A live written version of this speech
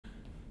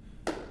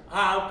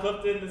Hi, I'm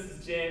Clifton. This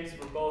is James.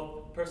 We're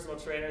both personal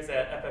trainers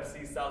at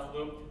FFC South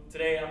Loop.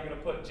 Today I'm going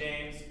to put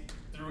James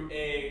through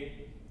a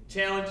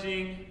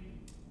challenging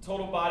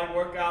total body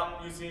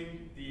workout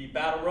using the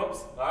battle ropes.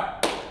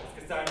 Alright, let's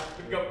get started.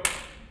 Here we go.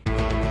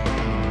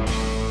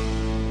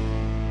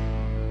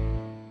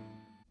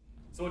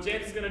 So what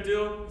James is going to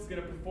do, he's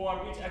going to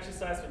perform each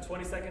exercise for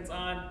 20 seconds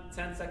on,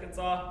 10 seconds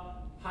off,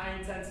 high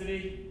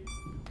intensity.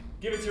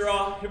 Give it your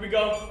all. Here we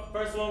go.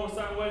 First one, we're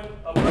starting with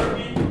a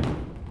burpee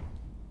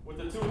with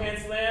the two-hand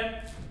slam.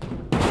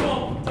 Come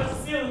on, touch the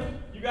ceiling.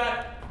 You got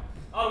it.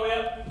 All the way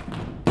up.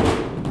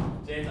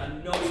 James, I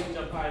know you can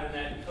jump higher than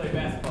that. You play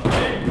basketball.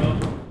 There you go.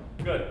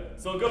 Good.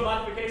 So a good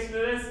modification to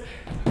this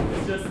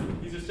is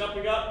he's just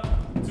jumping up,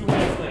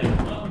 two-hand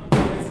slam. Up,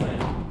 two-hand slam.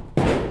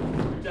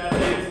 Good job,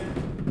 James.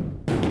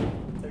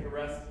 Take a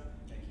rest.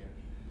 Thank you.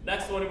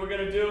 Next one we're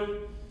going to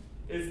do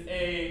is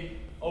a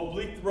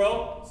oblique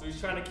throw. So he's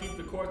trying to keep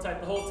the core tight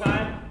the whole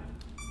time.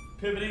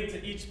 Pivoting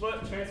to each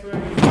foot,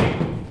 transferring his weight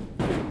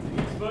to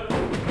each foot.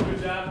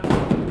 Good job.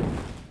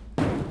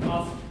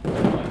 Awesome. Oh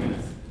my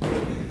goodness.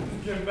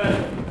 It's getting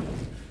better.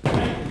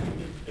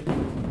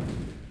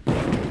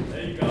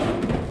 There you go.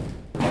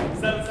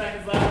 7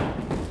 seconds left.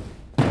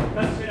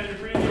 Concentrate on your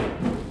breathing.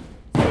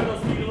 Swing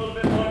those feet a little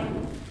bit more.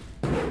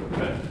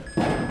 Good.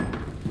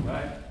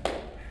 Alright.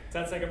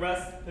 10-second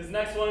rest. His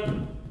next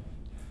one.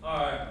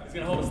 Alright. He's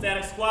going to hold a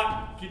static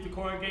squat. Keep the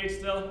core engaged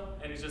still.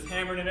 And he's just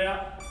hammering it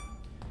out.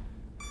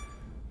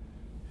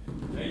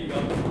 There you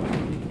go.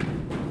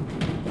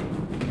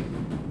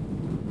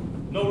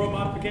 No real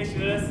modification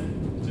to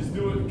this. Just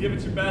do it, give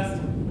it your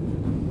best.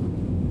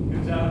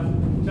 Good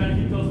job. Trying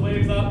to keep those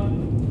waves up.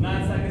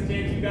 9 seconds,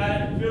 James, you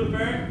got it. Feel the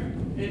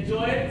burn.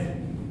 Enjoy it.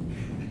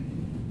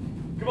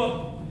 Come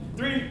on.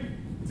 3,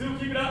 2,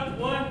 keep it up.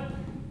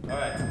 1.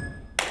 Alright.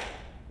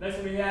 Next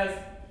one he has,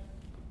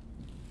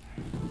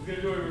 he's going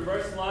to do a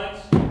reverse lunge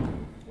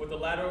with the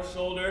lateral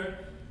shoulder.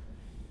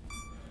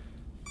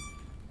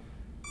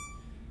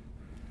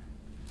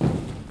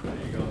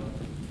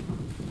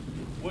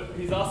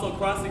 He's also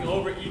crossing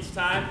over each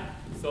time,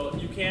 so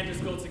you can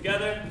just go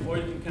together, or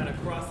you can kind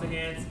of cross the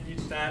hands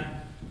each time.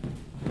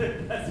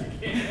 As you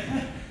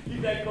can.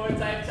 Keep that core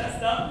tight,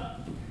 chest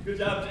up. Good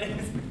job,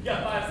 James. You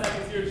got 5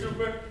 seconds here,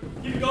 trooper.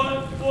 Keep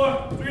going.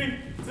 4, 3,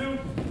 2,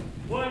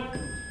 1.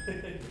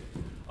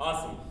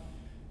 Awesome.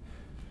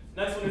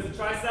 Next one is a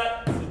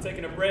tricep. So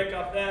taking a break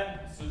off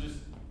that. So just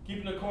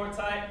keeping the core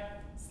tight,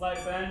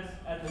 slight bend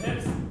at the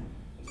hips.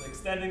 Just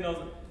extending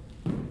those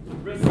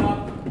wrists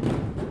out.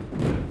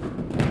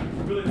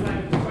 Really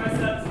tighten the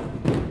triceps.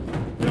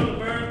 Feel the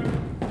burn.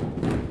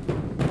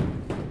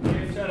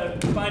 James, try to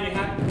find your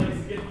happy place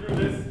to get through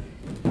this.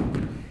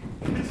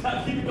 Good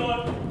job. Keep it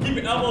going. Keep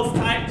your elbows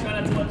tight. Try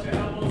not to let your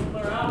elbows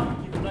flare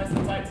out. Keep it nice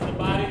and tight to the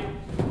body.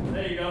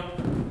 There you go.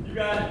 You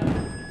got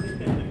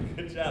it.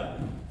 Good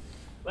job.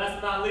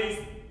 Last but not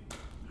least,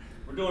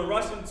 we're doing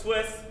Russian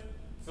twists.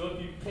 So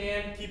if you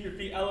can, keep your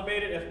feet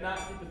elevated. If not,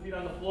 keep the feet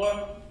on the floor.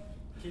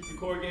 Keep your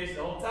core engaged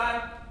the whole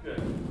time. Good.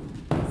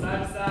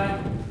 Side to side.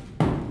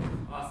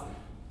 Awesome.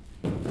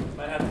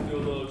 Might have to do a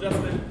little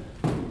adjustment.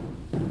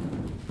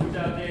 Good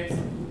job, James.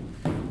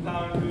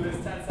 Powering through this.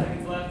 10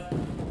 seconds left.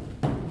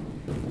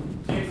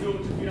 James, do it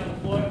with your feet on the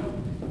floor.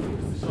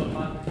 Just to show the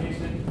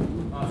modification.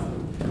 Awesome.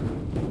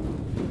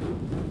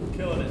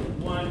 Killing it.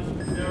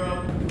 1,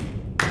 0.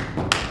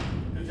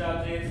 Good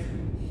job, James.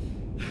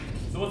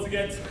 So once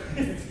again,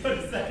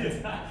 20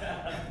 seconds on.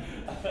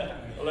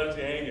 I'll let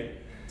you hang it.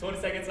 20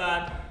 seconds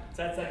on,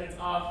 10 seconds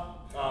off.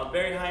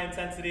 Very high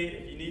intensity.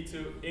 If you need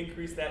to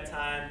increase that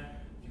time,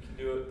 you can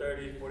do it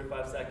 30,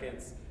 45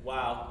 seconds.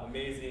 Wow,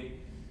 amazing.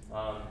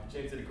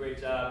 James did a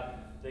great job.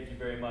 Thank you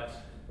very much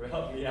for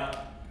helping me out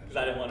because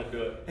I didn't want to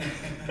do it.